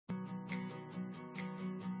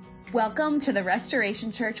Welcome to the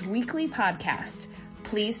Restoration Church Weekly Podcast.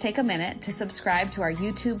 Please take a minute to subscribe to our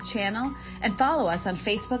YouTube channel and follow us on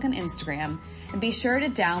Facebook and Instagram. And be sure to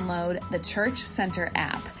download the Church Center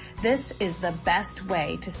app. This is the best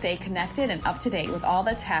way to stay connected and up to date with all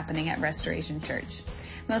that's happening at Restoration Church.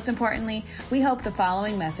 Most importantly, we hope the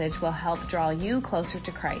following message will help draw you closer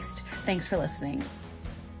to Christ. Thanks for listening.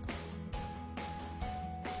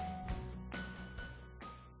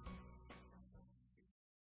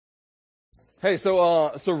 Hey,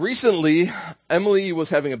 so recently, Emily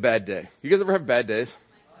was having a bad day. You guys ever have bad days?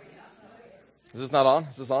 Is this not on?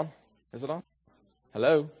 Is this on? Is it on?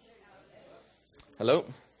 Hello? Hello?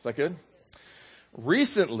 Is that good?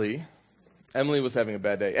 Recently, Emily was having a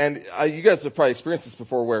bad day. And you guys have probably experienced this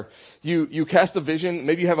before where you cast a vision,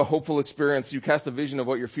 maybe you have a hopeful experience, you cast a vision of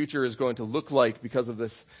what your future is going to look like because of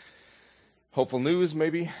this hopeful news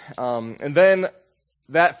maybe. And then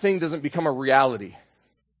that thing doesn't become a reality.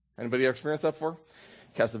 Anybody ever experienced that before?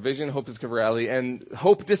 Cast a vision, hope is a reality, and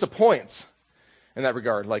hope disappoints in that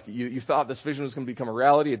regard. Like you thought this vision was going to become a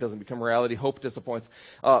reality, it doesn't become a reality. Hope disappoints.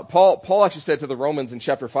 Paul actually said to the Romans in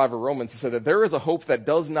chapter 5 of Romans, he said that there is a hope that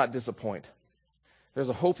does not disappoint. There's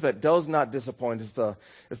a hope that does not disappoint. It's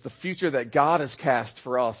the future that God has cast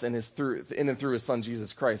for us in and through His Son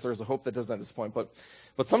Jesus Christ. There's a hope that does not disappoint.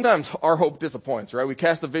 But sometimes our hope disappoints, right? We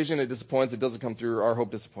cast a vision, it disappoints, it doesn't come through, our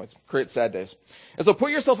hope disappoints. Creates sad days. And so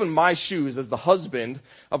put yourself in my shoes as the husband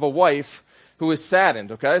of a wife who is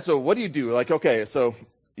saddened, okay? So what do? Like, okay, so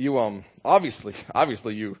you obviously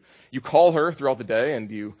you call her throughout the day,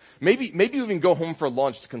 and you maybe you even go home for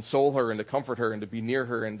lunch to console her and to comfort her and to be near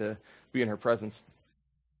her and to be in her presence.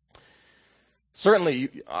 Certainly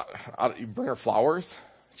you bring her flowers,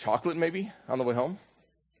 chocolate maybe on the way home.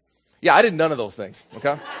 Yeah, I did none of those things,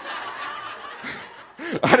 okay?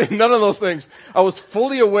 I did none of those things. I was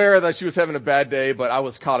fully aware that she was having a bad day, but I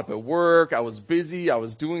was caught up at work, I was busy, I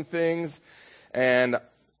was doing things, and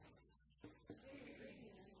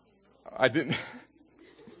I didn't.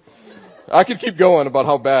 I could keep going about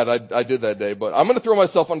how bad I did that day, but I'm going to throw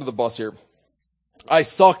myself under the bus here. I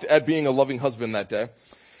sucked at being a loving husband that day.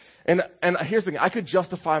 And here's the thing, I could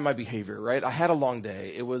justify my behavior, right? I had a long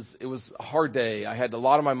day. It was a hard day. I had a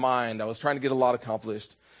lot on my mind. I was trying to get a lot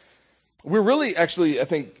accomplished. We're really, actually, I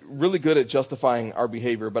think, really good at justifying our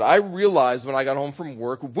behavior. But I realized when I got home from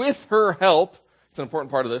work, with her help, it's an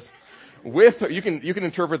important part of this, with her, you can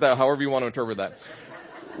interpret that however you want to interpret that.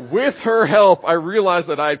 With her help, I realized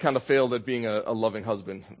that I had kind of failed at being a loving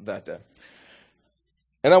husband that day.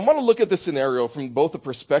 And I want to look at this scenario from both the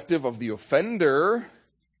perspective of the offender,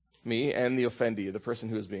 me, and the offendee, the person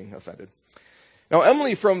who is being offended. Now,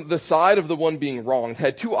 Emily, from the side of the one being wronged,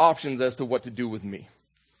 had two options as to what to do with me.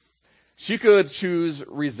 She could choose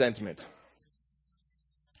resentment.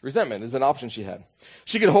 Resentment is an option she had.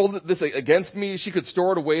 She could hold this against me. She could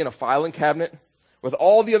store it away in a filing cabinet with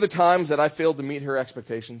all the other times that I failed to meet her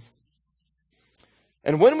expectations.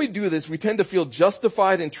 And when we do this, we tend to feel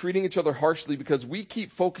justified in treating each other harshly because we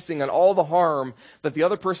keep focusing on all the harm that the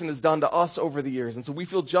other person has done to us over the years. And so we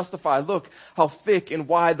feel justified. Look how thick and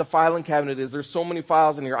wide the filing cabinet is. There's so many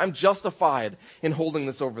files in here. I'm justified in holding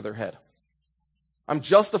this over their head. I'm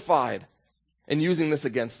justified in using this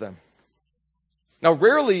against them. Now,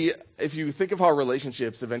 rarely, if you think of how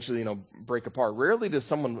relationships eventually, break apart, rarely does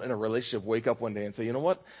someone in a relationship wake up one day and say, you know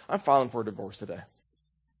what, I'm filing for a divorce today.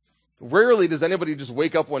 Rarely does anybody just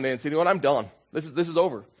wake up one day and say, you know what, I'm done. This is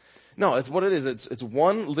over. No, it's what it is. It's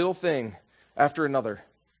one little thing after another.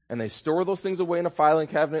 And they store those things away in a filing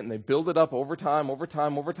cabinet and they build it up over time,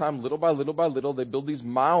 little by little. They build these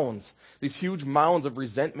mounds, these huge mounds of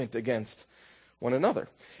resentment against one another.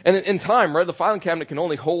 And in time, right, the filing cabinet can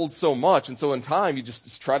only hold so much. And so in time, you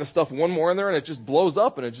just try to stuff one more in there and it just blows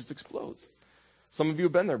up and it just explodes. Some of you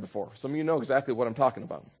have been there before. Some of you know exactly what I'm talking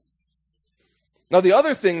about. Now, the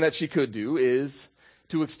other thing that she could do is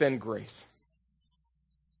to extend grace.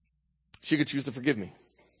 She could choose to forgive me.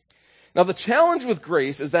 Now, the challenge with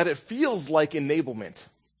grace is that it feels like enablement.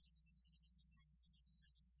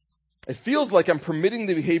 It feels like I'm permitting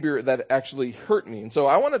the behavior that actually hurt me. And so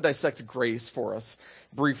I want to dissect grace for us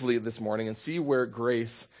briefly this morning and see where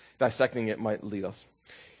grace, dissecting it, might lead us.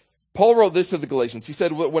 Paul wrote this to the Galatians. He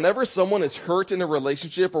said, whenever someone is hurt in a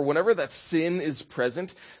relationship or whenever that sin is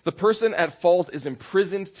present, the person at fault is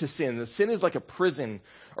imprisoned to sin. The sin is like a prison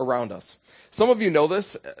around us. Some of you know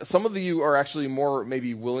this. Some of you are actually more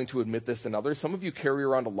maybe willing to admit this than others. Some of you carry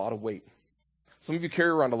around a lot of weight. Some of you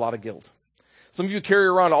carry around a lot of guilt. Some of you carry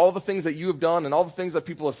around all the things that you have done and all the things that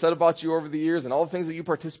people have said about you over the years and all the things that you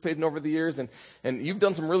participated in over the years, and you've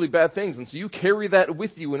done some really bad things. And so you carry that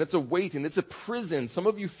with you, and it's a weight and it's a prison. Some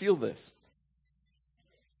of you feel this.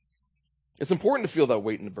 It's important to feel that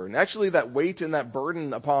weight and the burden. Actually, that weight and that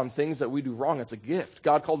burden upon things that we do wrong, it's a gift.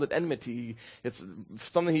 God called it enmity. It's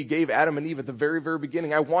something he gave Adam and Eve at the very, very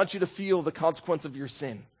beginning. I want you to feel the consequence of your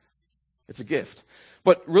sin. It's a gift.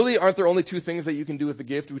 But really, aren't there only two things that you can do with the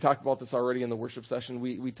gift? We talked about this already in the worship session.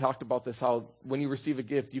 We talked about this, how when you receive a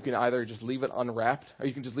gift, you can either just leave it unwrapped, or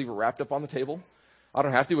you can just leave it wrapped up on the table. I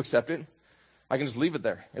don't have to accept it. I can just leave it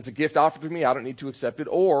there. It's a gift offered to me. I don't need to accept it.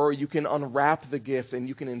 Or you can unwrap the gift and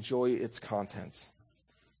you can enjoy its contents.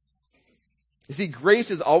 You see,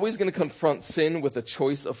 grace is always going to confront sin with a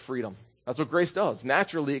choice of freedom. That's what grace does.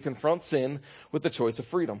 Naturally, it confronts sin with the choice of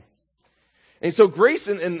freedom. And so grace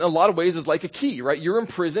in a lot of ways is like a key, right? You're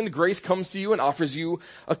imprisoned. Grace comes to you and offers you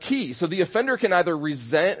a key. So the offender can either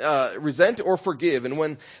resent or forgive. And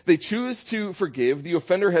when they choose to forgive, the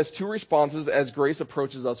offender has two responses as grace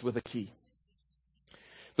approaches us with a key.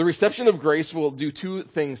 The reception of grace will do two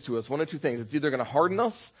things to us. One of two things. It's either going to harden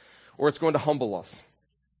us or it's going to humble us.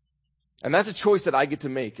 And that's a choice that I get to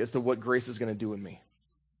make as to what grace is going to do in me.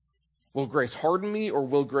 Will grace harden me or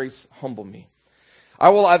will grace humble me? I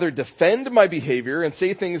will either defend my behavior and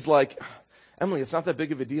say things like, Emily, it's not that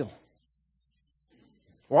big of a deal.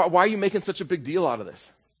 Why are you making such a big deal out of this?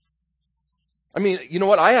 I mean, you know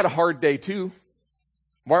what? I had a hard day too.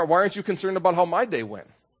 Why aren't you concerned about how my day went?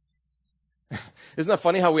 Isn't that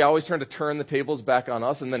funny how we always try to turn the tables back on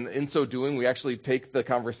us, and then in so doing, we actually take the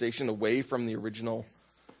conversation away from the original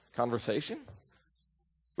conversation?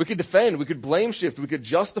 We could defend, we could blame shift, we could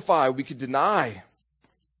justify, we could deny.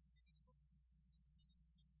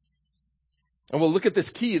 And we'll look at this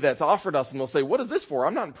key that's offered us and we'll say, what is this for?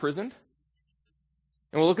 I'm not imprisoned.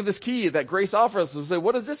 And we'll look at this key that grace offers us and we'll say,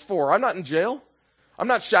 what is this for? I'm not in jail. I'm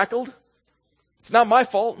not shackled. It's not my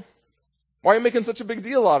fault. Why are you making such a big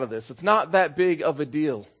deal out of this? It's not that big of a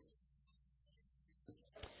deal.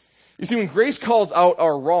 You see, when grace calls out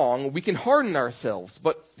our wrong, we can harden ourselves.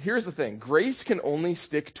 But here's the thing. Grace can only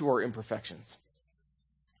stick to our imperfections.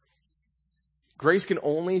 Grace can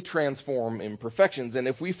only transform imperfections. And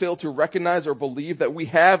if we fail to recognize or believe that we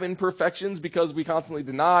have imperfections because we constantly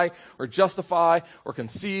deny or justify or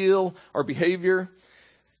conceal our behavior,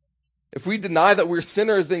 if we deny that we're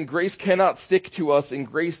sinners, then grace cannot stick to us, and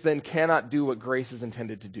grace then cannot do what grace is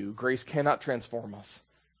intended to do. Grace cannot transform us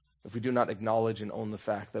if we do not acknowledge and own the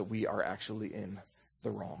fact that we are actually in the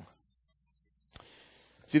wrong.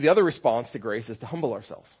 See, the other response to grace is to humble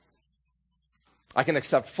ourselves. I can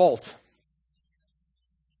accept fault.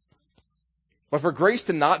 But for grace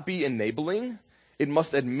to not be enabling, it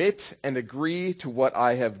must admit and agree to what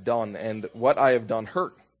I have done, and what I have done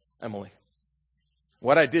hurt, Emily.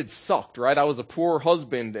 What I did sucked, right? I was a poor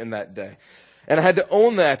husband in that day. And I had to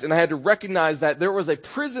own that, and I had to recognize that there was a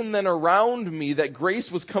prison then around me that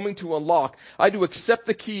grace was coming to unlock. I had to accept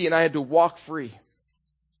the key, and I had to walk free.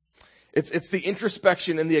 It's the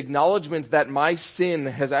introspection and the acknowledgement that my sin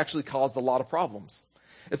has actually caused a lot of problems.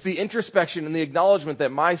 It's the introspection and the acknowledgement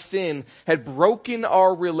that my sin had broken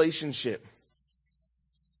our relationship.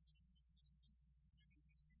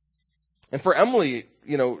 And for Emily,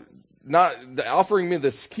 not offering me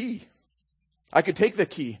this key, I could take the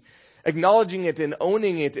key, acknowledging it and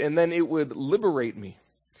owning it, and then it would liberate me.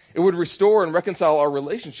 It would restore and reconcile our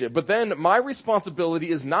relationship. But then my responsibility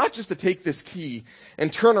is not just to take this key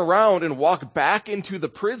and turn around and walk back into the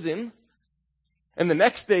prison. And the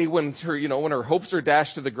next day when her hopes are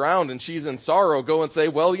dashed to the ground and she's in sorrow, go and say,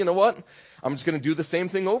 well, you know what? I'm just going to do the same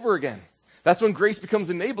thing over again. That's when grace becomes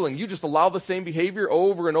enabling. You just allow the same behavior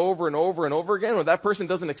over and over and over and over again. When that person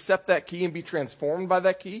doesn't accept that key and be transformed by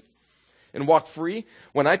that key and walk free,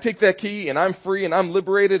 when I take that key and I'm free and I'm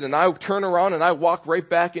liberated and I turn around and I walk right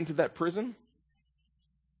back into that prison,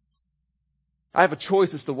 I have a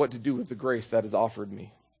choice as to what to do with the grace that is offered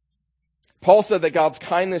me. Paul said that God's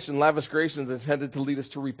kindness and lavish grace is intended to lead us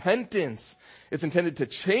to repentance. It's intended to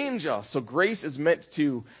change us. So grace is meant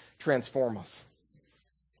to transform us.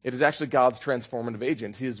 It is actually God's transformative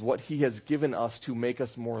agent. It is what he has given us to make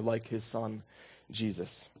us more like his son,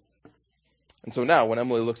 Jesus. And so now when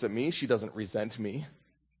Emily looks at me, she doesn't resent me.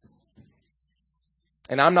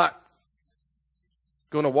 And I'm not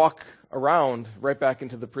going to walk around right back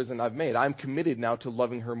into the prison I've made. I'm committed now to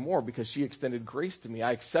loving her more because she extended grace to me.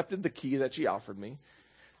 I accepted the key that she offered me.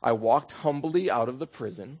 I walked humbly out of the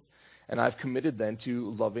prison, and I've committed then to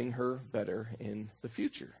loving her better in the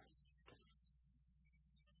future.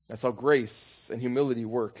 That's how grace and humility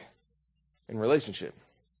work in relationship.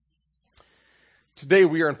 Today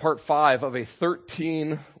we are in part 5 of a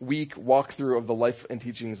 13-week walkthrough of the life and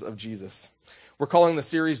teachings of Jesus. We're calling the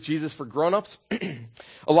series Jesus for Grown-Ups.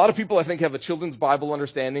 A lot of people, I think, have a children's Bible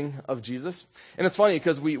understanding of Jesus. And it's funny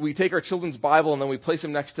because we take our children's Bible and then we place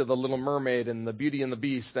him next to the Little Mermaid and the Beauty and the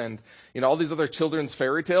Beast and, all these other children's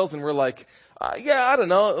fairy tales. And we're like, I don't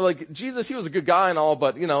know, like Jesus, he was a good guy and all,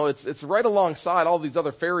 but, it's right alongside all these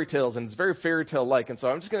other fairy tales and it's very fairy tale-like. And so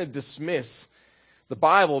I'm just going to dismiss the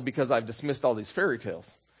Bible because I've dismissed all these fairy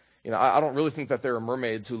tales. I don't really think that there are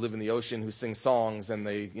mermaids who live in the ocean who sing songs and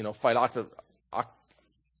they, fight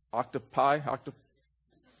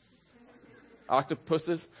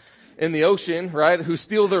octopuses in the ocean, right, who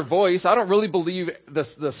steal their voice. I don't really believe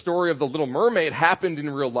the story of the Little Mermaid happened in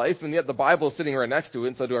real life, and yet the Bible is sitting right next to it.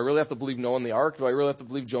 And so do I really have to believe Noah and the ark? Do I really have to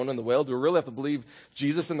believe Jonah and the whale? Do I really have to believe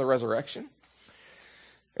Jesus and the resurrection?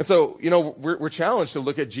 And so, we're challenged to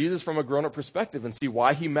look at Jesus from a grown-up perspective and see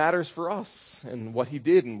why he matters for us and what he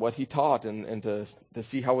did and what he taught and to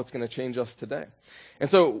see how it's going to change us today. And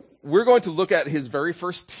so we're going to look at his very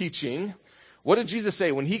first teaching. What did Jesus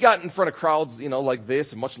say? When he got in front of crowds, like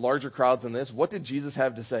this, much larger crowds than this, what did Jesus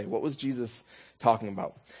have to say? What was Jesus talking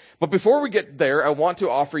about? But before we get there, I want to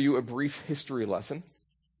offer you a brief history lesson.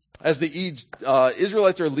 As the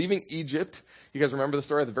Israelites are leaving Egypt, you guys remember the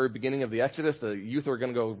story at the very beginning of the Exodus? The youth are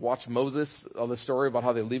going to go watch Moses, the story about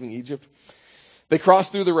how they're leaving Egypt. They cross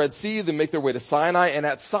through the Red Sea, they make their way to Sinai, and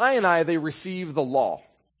at Sinai they receive the law.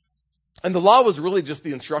 And the law was really just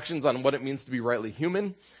the instructions on what it means to be rightly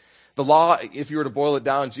human. The law, if you were to boil it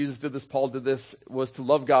down, Jesus did this, Paul did this, was to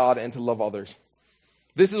love God and to love others.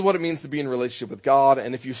 This is what it means to be in relationship with God,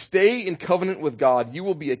 and if you stay in covenant with God, you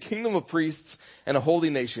will be a kingdom of priests and a holy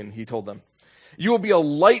nation, he told them. You will be a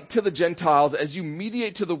light to the Gentiles as you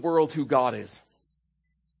mediate to the world who God is.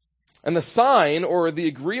 And the sign or the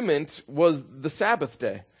agreement was the Sabbath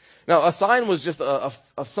day. Now, a sign was just a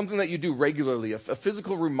something that you do regularly, a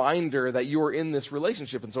physical reminder that you are in this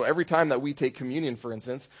relationship. And so every time that we take communion, for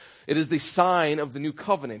instance, it is the sign of the new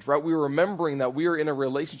covenant, right? We are remembering that we are in a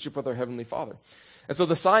relationship with our Heavenly Father. And so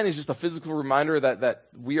the sign is just a physical reminder that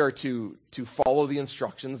we are to follow the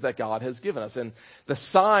instructions that God has given us. And the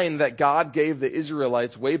sign that God gave the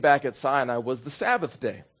Israelites way back at Sinai was the Sabbath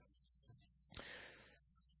day.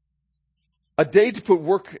 A day to put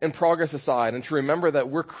work and progress aside and to remember that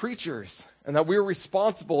we're creatures and that we're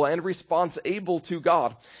responsible and responsible to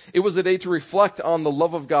God. It was a day to reflect on the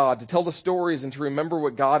love of God, to tell the stories and to remember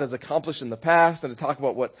what God has accomplished in the past and to talk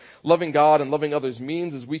about what loving God and loving others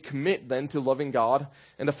means as we commit then to loving God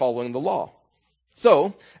and to following the law.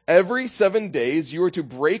 So, every 7 days you are to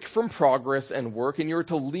break from progress and work and you are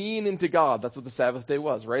to lean into God. That's what the Sabbath day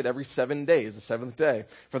was, right? Every 7 days, the seventh day.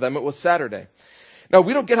 For them it was Saturday. Now,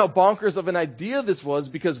 we don't get how bonkers of an idea this was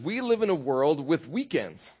because we live in a world with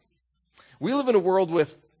weekends. We live in a world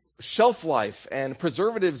with shelf life and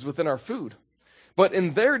preservatives within our food. But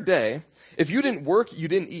in their day, if you didn't work, you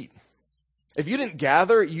didn't eat. If you didn't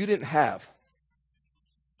gather, you didn't have.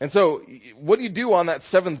 And so, what do you do on that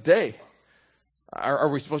seventh day? Are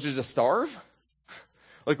we supposed to just starve?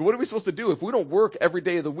 Like, what are we supposed to do? If we don't work every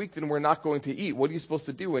day of the week, then we're not going to eat. What are you supposed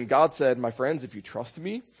to do? And God said, my friends, if you trust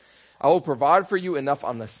me, I will provide for you enough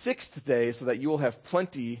on the sixth day so that you will have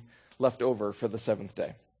plenty left over for the seventh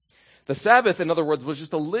day. The Sabbath, in other words, was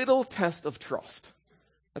just a little test of trust.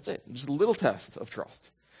 That's it. Just a little test of trust.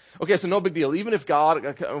 Okay, so no big deal. Even if God,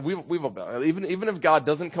 even if God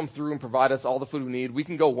doesn't come through and provide us all the food we need, we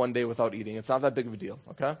can go 1 day without eating. It's not that big of a deal.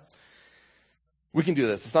 Okay, we can do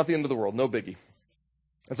this. It's not the end of the world. No biggie.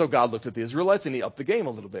 And so God looked at the Israelites and he upped the game a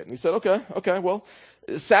little bit. And he said, okay, well,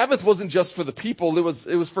 Sabbath wasn't just for the people, it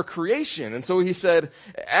was for creation. And so he said,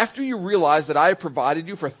 after you realize that I have provided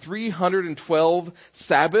you for 312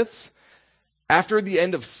 Sabbaths, after the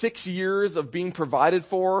end of 6 years of being provided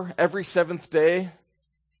for every seventh day,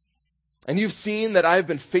 and you've seen that I have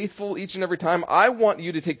been faithful each and every time, I want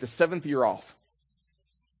you to take the seventh year off.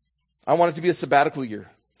 I want it to be a sabbatical year.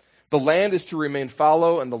 The land is to remain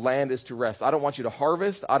fallow and the land is to rest. I don't want you to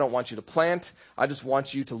harvest. I don't want you to plant. I just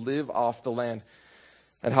want you to live off the land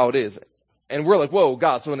and how it is. And we're like, whoa,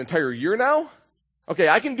 God, so an entire year now? Okay,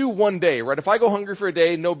 I can do 1 day, right? If I go hungry for a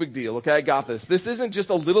day, no big deal. Okay, I got this. This isn't just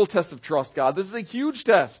a little test of trust, God. This is a huge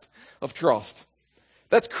test of trust.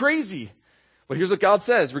 That's crazy. But here's what God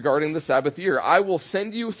says regarding the Sabbath year. I will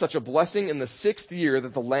send you such a blessing in the sixth year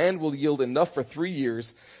that the land will yield enough for 3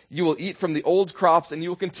 years. You will eat from the old crops and you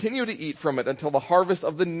will continue to eat from it until the harvest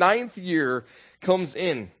of the 9th year comes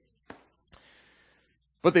in.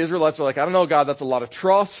 But the Israelites are like, I don't know, God, that's a lot of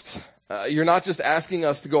trust. You're not just asking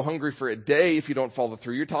us to go hungry for a day if you don't follow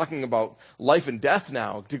through. You're talking about life and death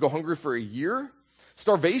now. To go hungry for a year?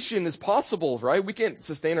 Starvation is possible, right? We can't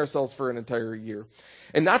sustain ourselves for an entire year.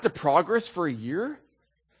 And not to progress for a year?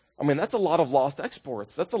 I mean, that's a lot of lost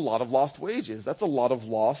exports. That's a lot of lost wages. That's a lot of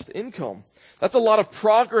lost income. That's a lot of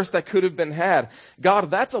progress that could have been had.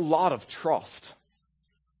 God, that's a lot of trust.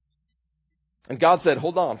 And God said,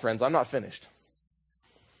 hold on, friends, I'm not finished.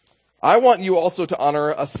 I want you also to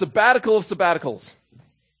honor a sabbatical of sabbaticals.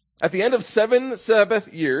 At the end of 7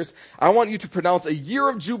 Sabbath years, I want you to pronounce a year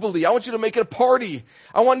of Jubilee. I want you to make it a party.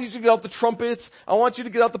 I want you to get out the trumpets. I want you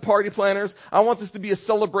to get out the party planners. I want this to be a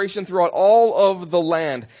celebration throughout all of the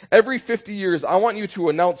land. Every 50 years, I want you to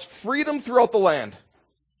announce freedom throughout the land.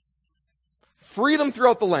 Freedom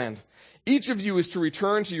throughout the land. Each of you is to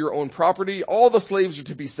return to your own property. All the slaves are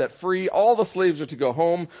to be set free. All the slaves are to go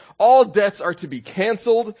home. All debts are to be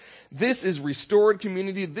canceled. This is restored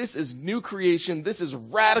community. This is new creation. This is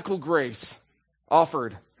radical grace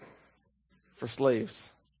offered for slaves,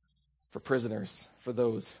 for prisoners, for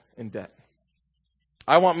those in debt.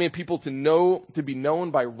 I want my people to be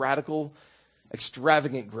known by radical,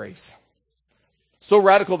 extravagant grace. So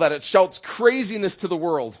radical that it shouts craziness to the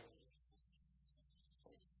world.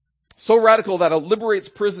 So radical that it liberates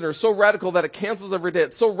prisoners. So radical that it cancels every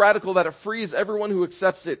debt. So radical that it frees everyone who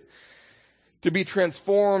accepts it to be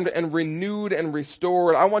transformed and renewed and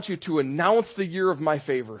restored. I want you to announce the year of my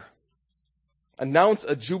favor. Announce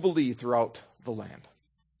a jubilee throughout the land.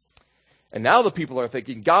 And now the people are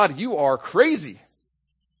thinking, God, you are crazy.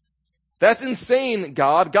 That's insane,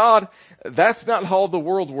 God. God, that's not how the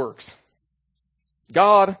world works.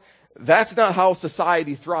 God, that's not how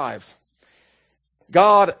society thrives.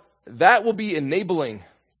 God, that will be enabling.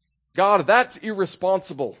 God, that's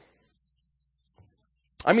irresponsible.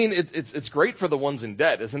 I mean, it's great for the ones in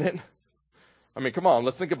debt, isn't it? I mean, come on,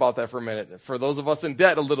 let's think about that for a minute. For those of us in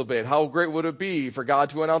debt a little bit, how great would it be for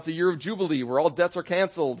God to announce a year of Jubilee where all debts are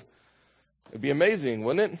canceled? It'd be amazing,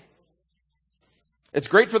 wouldn't it? It's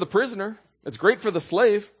great for the prisoner. It's great for the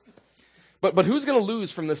slave. But who's going to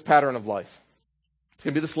lose from this pattern of life? It's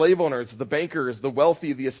going to be the slave owners, the bankers, the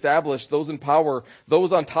wealthy, the established, those in power,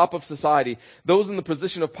 those on top of society. Those in the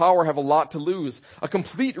position of power have a lot to lose. A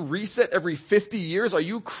complete reset every 50 years? Are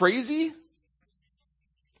you crazy?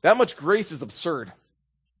 That much grace is absurd.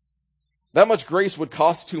 That much grace would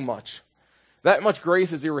cost too much. That much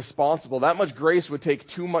grace is irresponsible. That much grace would take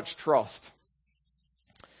too much trust.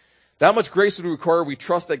 That much grace would require we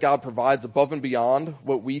trust that God provides above and beyond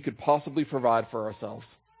what we could possibly provide for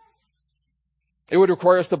ourselves. It would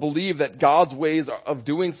require us to believe that God's ways of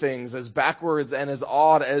doing things, as backwards and as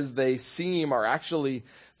odd as they seem, are actually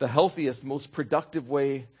the healthiest, most productive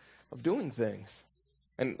way of doing things.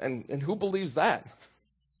 And who believes that?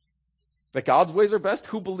 That God's ways are best?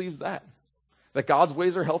 Who believes that? That God's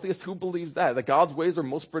ways are healthiest? Who believes that? That God's ways are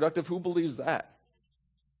most productive? Who believes that?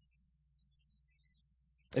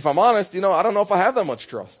 If I'm honest, I don't know if I have that much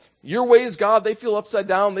trust. Your ways, God, they feel upside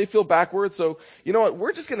down. They feel backwards. So, you know what?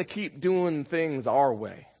 We're just going to keep doing things our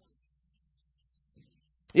way.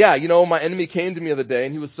 Yeah, my enemy came to me the other day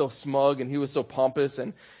and he was so smug and he was so pompous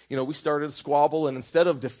and, we started a squabble, and instead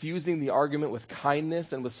of diffusing the argument with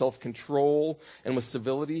kindness and with self-control and with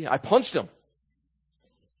civility, I punched him.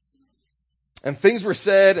 And things were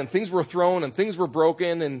said and things were thrown and things were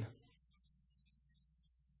broken, and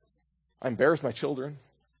I embarrassed my children.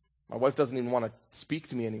 My wife doesn't even want to speak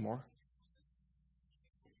to me anymore.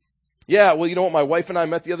 Yeah, well, you know what? My wife and I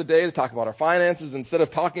met the other day to talk about our finances. Instead of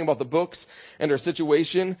talking about the books and her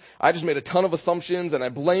situation, I just made a ton of assumptions and I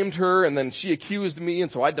blamed her, and then she accused me, and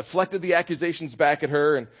so I deflected the accusations back at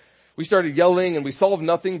her, and we started yelling and we solved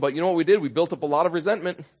nothing. But you know what we did? We built up a lot of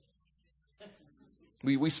resentment.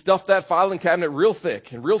 We stuffed that filing cabinet real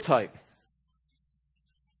thick and real tight.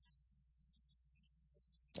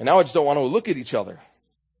 And now I just don't want to look at each other.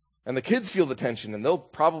 And the kids feel the tension, and they'll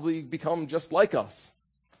probably become just like us.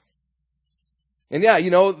 And yeah,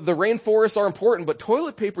 the rainforests are important, but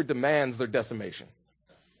toilet paper demands their decimation.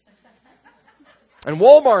 And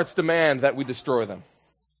Walmarts demand that we destroy them.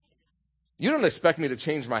 You don't expect me to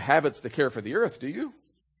change my habits to care for the earth, do you?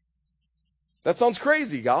 That sounds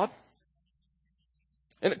crazy, God.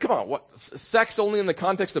 And come on, what? Sex only in the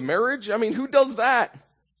context of marriage? I mean, who does that?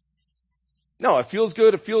 No, it feels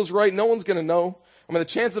good, it feels right, no one's going to know. I mean, the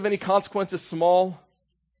chance of any consequence is small.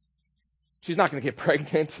 She's not going to get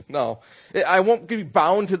pregnant. No. I won't be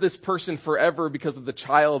bound to this person forever because of the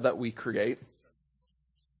child that we create.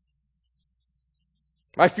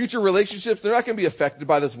 My future relationships, they're not going to be affected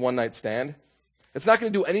by this one-night stand. It's not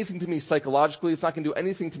going to do anything to me psychologically. It's not going to do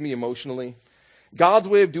anything to me emotionally. God's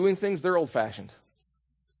way of doing things, they're old-fashioned.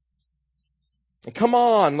 And come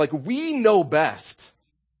on, we know best.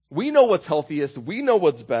 We know what's healthiest. We know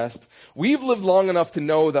what's best. We've lived long enough to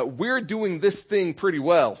know that we're doing this thing pretty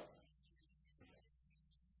well.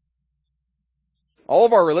 All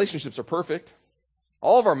of our relationships are perfect.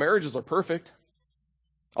 All of our marriages are perfect.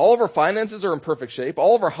 All of our finances are in perfect shape.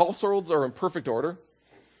 All of our households are in perfect order.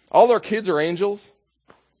 All of our kids are angels.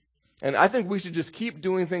 And I think we should just keep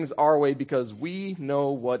doing things our way because we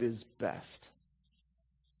know what is best.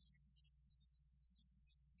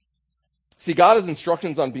 See, God has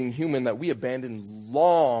instructions on being human that we abandoned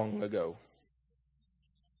long ago.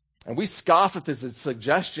 And we scoff at this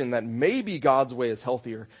suggestion that maybe God's way is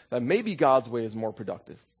healthier, that maybe God's way is more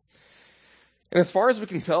productive. And as far as we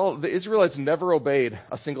can tell, the Israelites never obeyed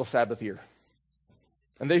a single Sabbath year.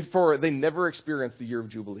 And therefore, they never experienced the year of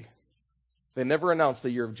Jubilee. They never announced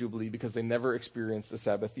the year of Jubilee because they never experienced the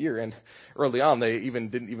Sabbath year. And early on, they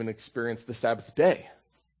didn't even experience the Sabbath day.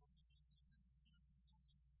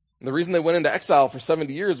 And the reason they went into exile for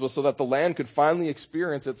 70 years was so that the land could finally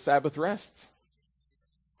experience its Sabbath rests.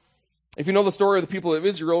 If you know the story of the people of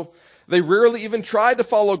Israel, they rarely even tried to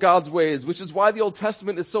follow God's ways, which is why the Old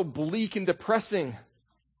Testament is so bleak and depressing.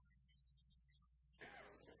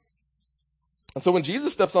 And so when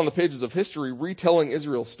Jesus steps on the pages of history retelling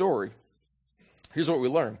Israel's story, here's what we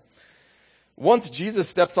learn. Once Jesus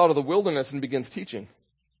steps out of the wilderness and begins teaching,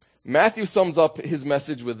 Matthew sums up his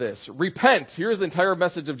message with this. Repent. Here's the entire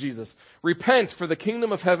message of Jesus. Repent, for the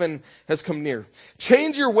kingdom of heaven has come near.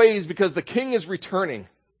 Change your ways because the king is returning.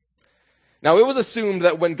 Now, it was assumed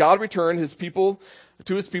that when God returned to his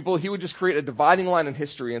people, he would just create a dividing line in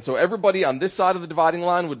history. And so everybody on this side of the dividing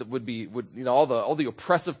line would be all the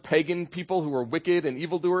oppressive pagan people who were wicked and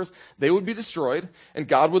evildoers, they would be destroyed, and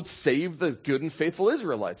God would save the good and faithful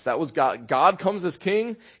Israelites. That was God. God comes as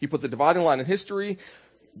king. He puts a dividing line in history,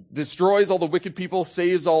 destroys all the wicked people,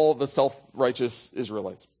 saves all the self-righteous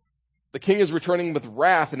Israelites. The king is returning with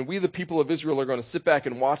wrath, and we, the people of Israel, are going to sit back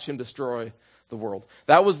and watch him destroy the world.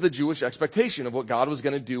 That was the Jewish expectation of what God was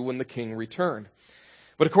going to do when the king returned.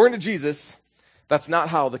 But according to Jesus, that's not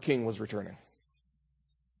how the king was returning.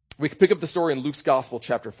 We can pick up the story in Luke's Gospel,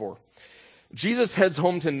 chapter 4. Jesus heads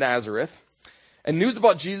home to Nazareth, and news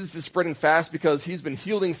about Jesus is spreading fast because he's been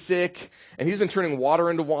healing sick, and he's been turning water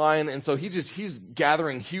into wine, and so he's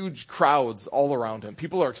gathering huge crowds all around him.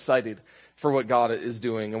 People are excited for what God is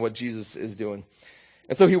doing and what Jesus is doing.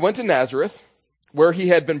 And so he went to Nazareth, where he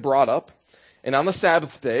had been brought up. And on the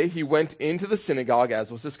Sabbath day, he went into the synagogue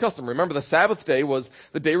as was his custom. Remember, the Sabbath day was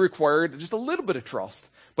the day required just a little bit of trust.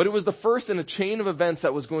 But it was the first in a chain of events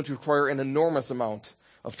that was going to require an enormous amount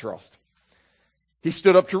of trust. He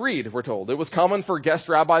stood up to read, we're told. It was common for guest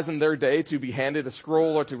rabbis in their day to be handed a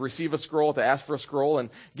scroll or to receive a scroll, to ask for a scroll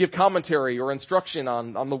and give commentary or instruction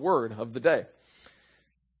on the word of the day.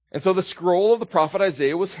 And so the scroll of the prophet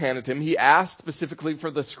Isaiah was handed him. He asked specifically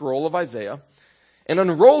for the scroll of Isaiah. And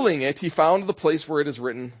unrolling it, he found the place where it is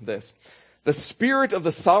written this: The Spirit of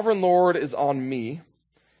the Sovereign Lord is on me,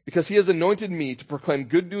 because he has anointed me to proclaim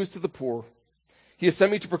good news to the poor. He has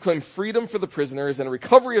sent me to proclaim freedom for the prisoners and a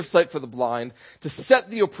recovery of sight for the blind, to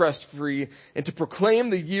set the oppressed free, and to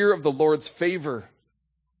proclaim the year of the Lord's favor.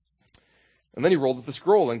 And then he rolled up the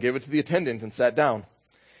scroll and gave it to the attendant and sat down.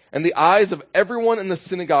 And the eyes of everyone in the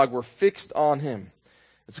synagogue were fixed on him.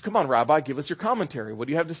 So come on, Rabbi, give us your commentary. What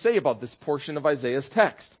do you have to say about this portion of Isaiah's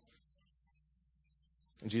text?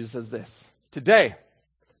 And Jesus says this: Today,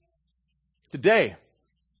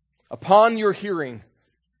 upon your hearing,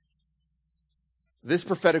 this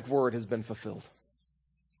prophetic word has been fulfilled.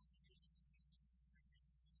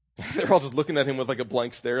 They're all just looking at him with like a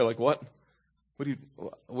blank stare, like, what? What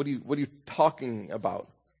are you talking about?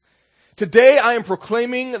 Today I am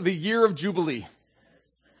proclaiming the year of Jubilee.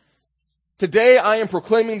 Today I am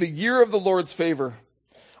proclaiming the year of the Lord's favor.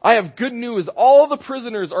 I have good news. All the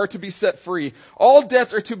prisoners are to be set free. All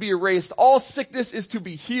debts are to be erased. All sickness is to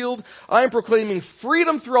be healed. I am proclaiming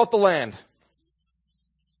freedom throughout the land.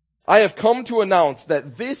 I have come to announce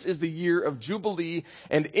that this is the year of Jubilee,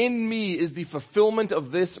 and in me is the fulfillment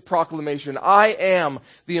of this proclamation. I am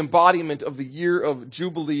the embodiment of the year of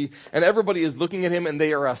Jubilee. And everybody is looking at him and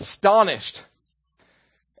they are astonished.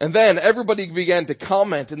 And then everybody began to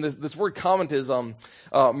comment, and this word comment is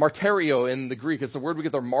martyrio in the Greek. It's the word we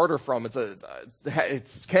get the martyr from.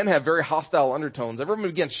 It can have very hostile undertones. Everyone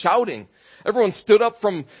began shouting. Everyone stood up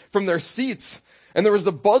from their seats, and there was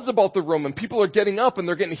a buzz about the room, and people are getting up, and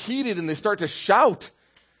they're getting heated, and they start to shout.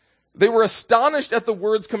 They were astonished at the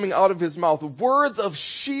words coming out of his mouth, words of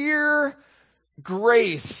sheer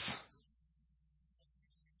grace.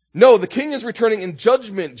 No, the king is returning in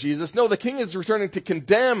judgment, Jesus. No, the king is returning to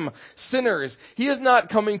condemn sinners. He is not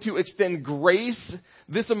coming to extend grace,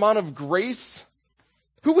 this amount of grace.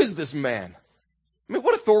 Who is this man? I mean,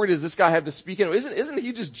 what authority does this guy have to speak in? Isn't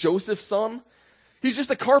he just Joseph's son? He's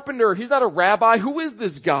just a carpenter. He's not a rabbi. Who is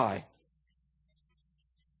this guy?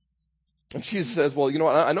 And Jesus says, well, you know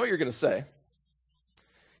what? I know what you're going to say.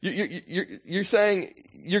 You're saying,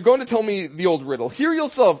 you're going to tell me the old riddle. Heal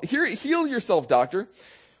yourself, doctor.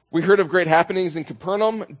 We heard of great happenings in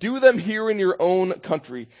Capernaum. Do them here in your own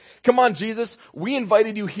country. Come on, Jesus. We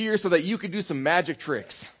invited you here so that you could do some magic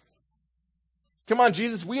tricks. Come on,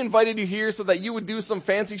 Jesus. We invited you here so that you would do some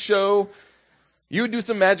fancy show. You would do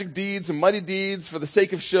some magic deeds, some mighty deeds for the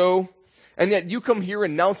sake of show. And yet you come here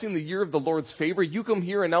announcing the year of the Lord's favor. You come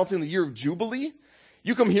here announcing the year of Jubilee.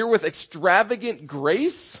 You come here with extravagant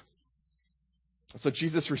grace. So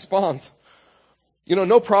Jesus responds,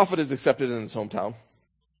 no prophet is accepted in his hometown.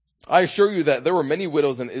 I assure you that there were many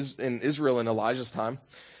widows in Israel in Elijah's time,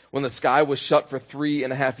 when the sky was shut for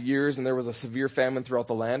 3.5 years and there was a severe famine throughout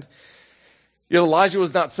the land. Yet Elijah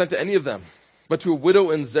was not sent to any of them, but to a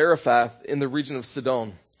widow in Zarephath in the region of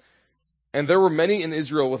Sidon. And there were many in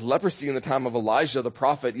Israel with leprosy in the time of Elijah the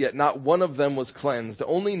prophet, yet not one of them was cleansed,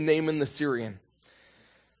 only Naaman the Syrian.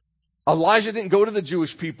 Elijah didn't go to the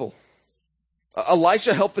Jewish people.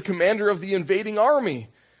 Elisha helped the commander of the invading army.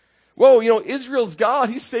 Whoa, Israel's God,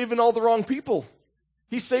 he's saving all the wrong people.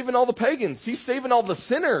 He's saving all the pagans. He's saving all the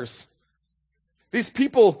sinners. These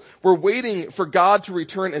people were waiting for God to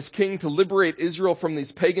return as king to liberate Israel from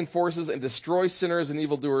these pagan forces and destroy sinners and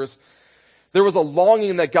evildoers. There was a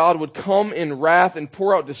longing that God would come in wrath and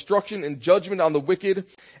pour out destruction and judgment on the wicked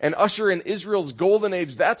and usher in Israel's golden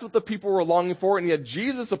age. That's what the people were longing for. And yet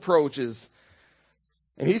Jesus approaches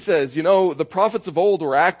and he says, the prophets of old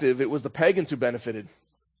were active. It was the pagans who benefited.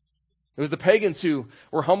 It was the pagans who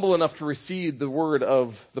were humble enough to receive the word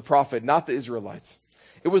of the prophet, not the Israelites.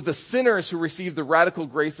 It was the sinners who received the radical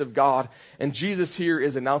grace of God, and Jesus here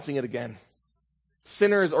is announcing it again.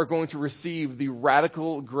 Sinners are going to receive the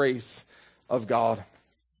radical grace of God.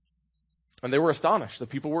 And they were astonished. The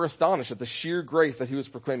people were astonished at the sheer grace that he was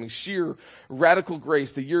proclaiming. Sheer, radical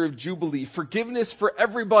grace, the year of Jubilee, forgiveness for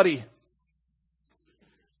everybody.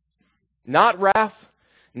 Not wrath,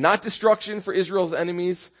 not destruction for Israel's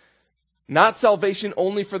enemies, not salvation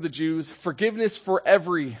only for the Jews, forgiveness for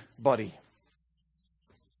everybody.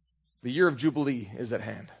 The year of Jubilee is at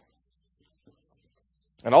hand.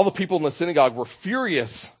 And all the people in the synagogue were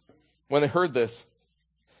furious when they heard this.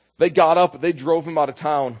 They got up, they drove him out of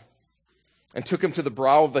town, and took him to the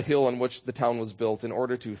brow of the hill on which the town was built in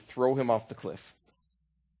order to throw him off the cliff.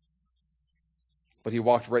 But he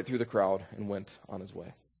walked right through the crowd and went on his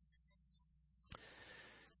way.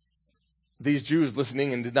 These Jews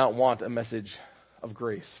listening and did not want a message of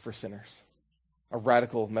grace for sinners, a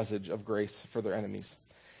radical message of grace for their enemies.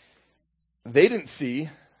 They didn't see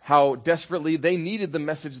how desperately they needed the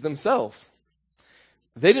message themselves.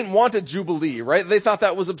 They didn't want a jubilee, right? They thought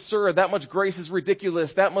that was absurd. That much grace is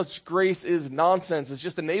ridiculous. That much grace is nonsense. It's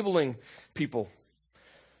just enabling people.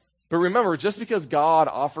 But remember, just because God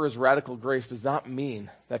offers radical grace does not mean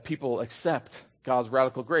that people accept God's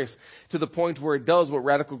radical grace to the point where it does what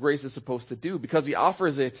radical grace is supposed to do. Because he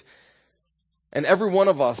offers it, and every one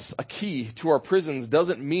of us, a key to our prisons,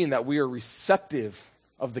 doesn't mean that we are receptive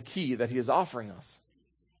of the key that he is offering us.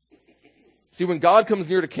 See, when God comes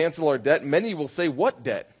near to cancel our debt, many will say, what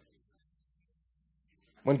debt?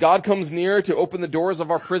 When God comes near to open the doors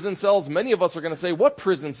of our prison cells, many of us are going to say, what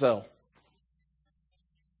prison cell?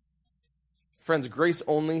 Friends, grace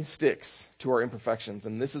only sticks to our imperfections,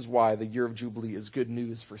 and this is why the year of Jubilee is good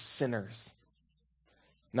news for sinners,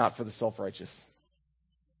 not for the self-righteous.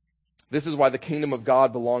 This is why the kingdom of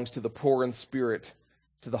God belongs to the poor in spirit,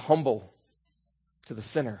 to the humble, to the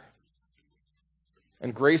sinner.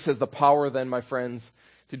 And grace has the power then, my friends,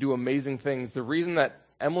 to do amazing things. The reason that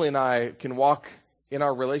Emily and I can walk in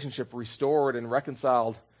our relationship restored and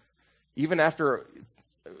reconciled, even after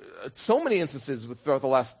so many instances throughout the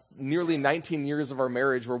last nearly 19 years of our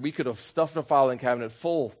marriage where we could have stuffed a filing cabinet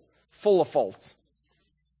full of faults,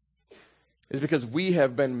 is because we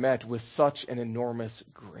have been met with such an enormous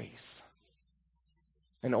grace.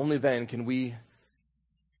 And only then can we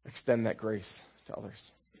extend that grace to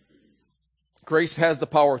others. Grace has the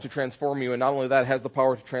power to transform you, and not only that, it has the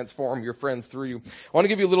power to transform your friends through you. I want to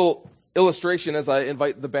give you a little illustration as I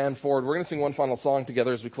invite the band forward. We're going to sing one final song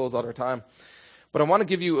together as we close out our time. But I want to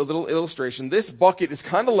give you a little illustration. This bucket is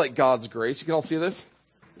kind of like God's grace. You can all see this?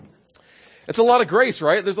 It's a lot of grace,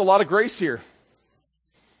 right? There's a lot of grace here.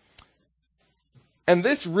 And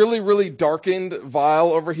this really, really darkened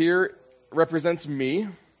vial over here represents me.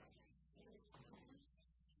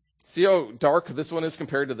 See how dark this one is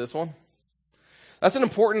compared to this one? That's an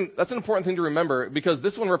important thing to remember, because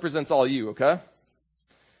this one represents all you, okay?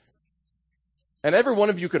 And every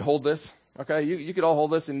one of you could hold this, okay? You could all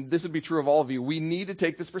hold this, and this would be true of all of you. We need to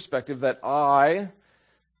take this perspective that I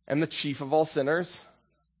am the chief of all sinners.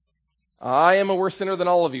 I am a worse sinner than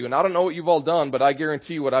all of you, and I don't know what you've all done, but I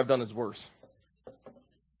guarantee you what I've done is worse.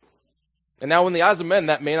 And now in the eyes of men,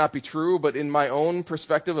 that may not be true, but in my own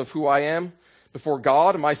perspective of who I am before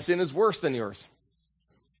God, my sin is worse than yours.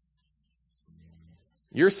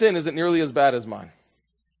 Your sin isn't nearly as bad as mine.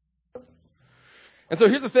 And so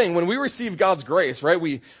here's the thing, when we receive God's grace, right,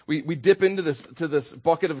 we dip into this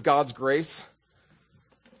bucket of God's grace.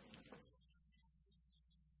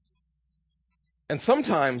 And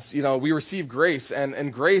sometimes, we receive grace,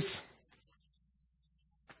 and grace,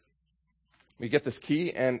 we get this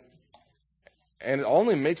key, and it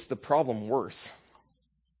only makes the problem worse.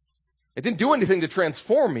 It didn't do anything to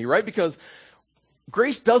transform me, right? Because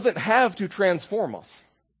grace doesn't have to transform us.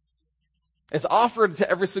 It's offered to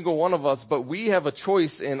every single one of us, but we have a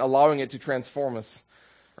choice in allowing it to transform us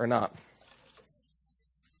or not.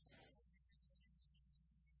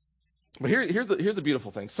 But here's the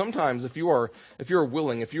beautiful thing. Sometimes if you are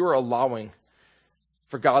willing, if you are allowing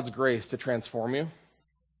for God's grace to transform you,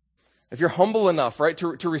 if you're humble enough, right,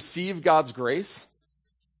 to receive God's grace,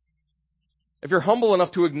 if you're humble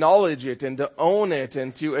enough to acknowledge it and to own it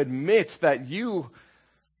and to admit that you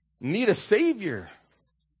need a Savior,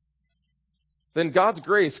 then God's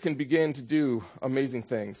grace can begin to do amazing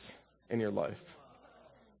things in your life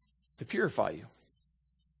to purify you.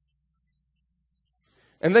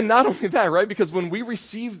 And then not only that, right? Because when we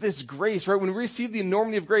receive this grace, right? When we receive the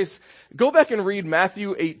enormity of grace, go back and read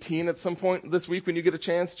Matthew 18 at some point this week when you get a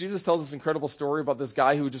chance. Jesus tells this incredible story about this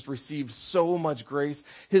guy who just received so much grace.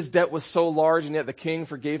 His debt was so large, and yet the king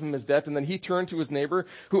forgave him his debt. And then he turned to his neighbor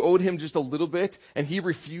who owed him just a little bit, and he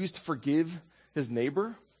refused to forgive his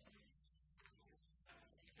neighbor.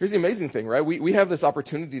 Here's the amazing thing, right? We have this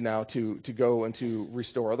opportunity now to go and to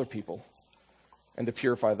restore other people and to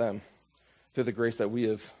purify them through the grace that we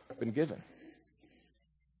have been given.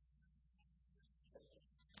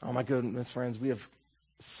 Oh my goodness, friends, we have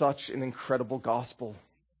such an incredible gospel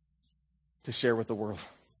to share with the world.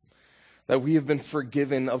 That we have been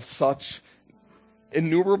forgiven of such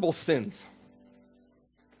innumerable sins.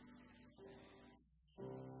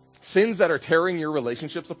 Sins that are tearing your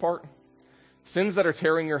relationships apart. Sins that are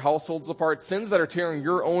tearing your households apart. Sins that are tearing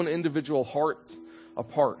your own individual hearts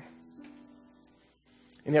apart.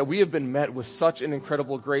 And yet we have been met with such an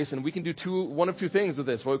incredible grace, and we can do one of two things with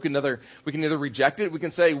this. Well, we can either reject it. We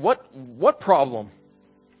can say, what problem?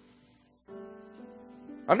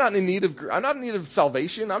 I'm not in need of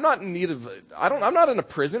salvation. I'm not in a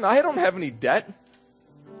prison. I don't have any debt.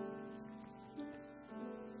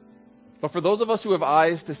 But for those of us who have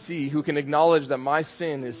eyes to see, who can acknowledge that my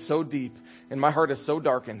sin is so deep and my heart is so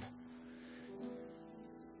darkened,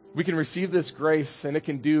 we can receive this grace, and it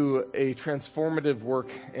can do a transformative work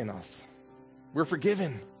in us. We're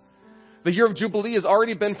forgiven. The year of Jubilee has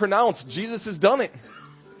already been pronounced. Jesus has done it.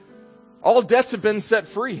 All debts have been set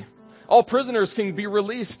free. All prisoners can be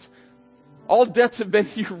released. All debts have been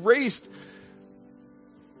erased.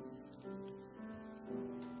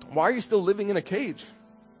 Why are you still living in a cage?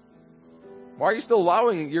 Why are you still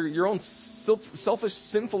allowing your own selfish,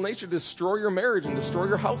 sinful nature to destroy your marriage and destroy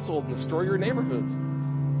your household and destroy your neighborhoods?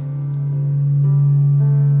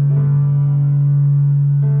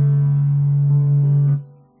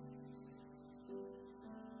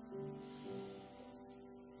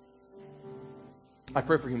 I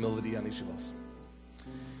pray for humility on each of us.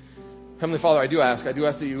 Heavenly Father, I do ask that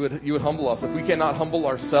you would humble us. If we cannot humble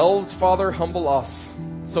ourselves, Father, humble us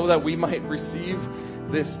so that we might receive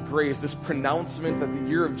this grace, this pronouncement that the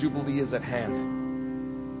year of Jubilee is at hand.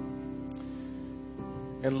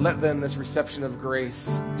 And let then this reception of grace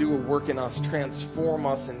do a work in us, transform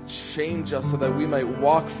us, and change us so that we might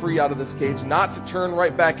walk free out of this cage, not to turn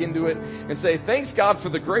right back into it and say, thanks God for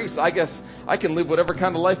the grace. I guess I can live whatever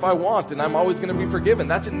kind of life I want and I'm always going to be forgiven.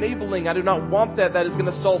 That's enabling. I do not want that. That is going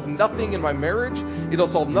to solve nothing in my marriage. It'll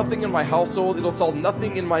solve nothing in my household. It'll solve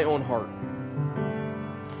nothing in my own heart.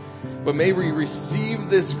 But may we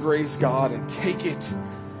receive this grace, God, and take it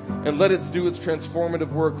and let it do its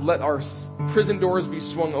transformative work. Let our prison doors be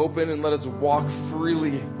swung open and let us walk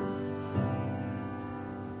freely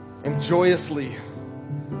and joyously.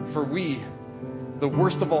 For we, the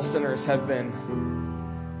worst of all sinners, have been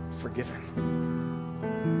forgiven.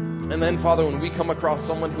 And then, Father, when we come across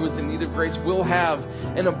someone who is in need of grace, we'll have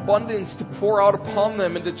an abundance to pour out upon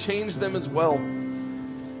them and to change them as well.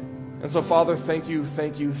 And so, Father, thank you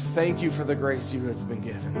for the grace you have been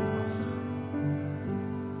given us.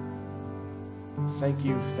 Thank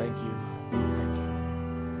you.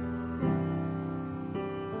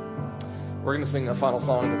 We're going to sing a final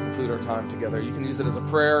song to conclude our time together. You can use it as a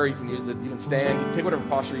prayer. You can use it, you can stand. You can take whatever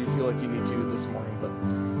posture you feel like you need to this morning.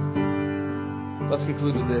 But Let's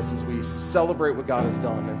conclude with this as we celebrate what God has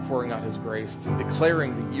done and pouring out his grace and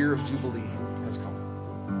declaring the year of Jubilee.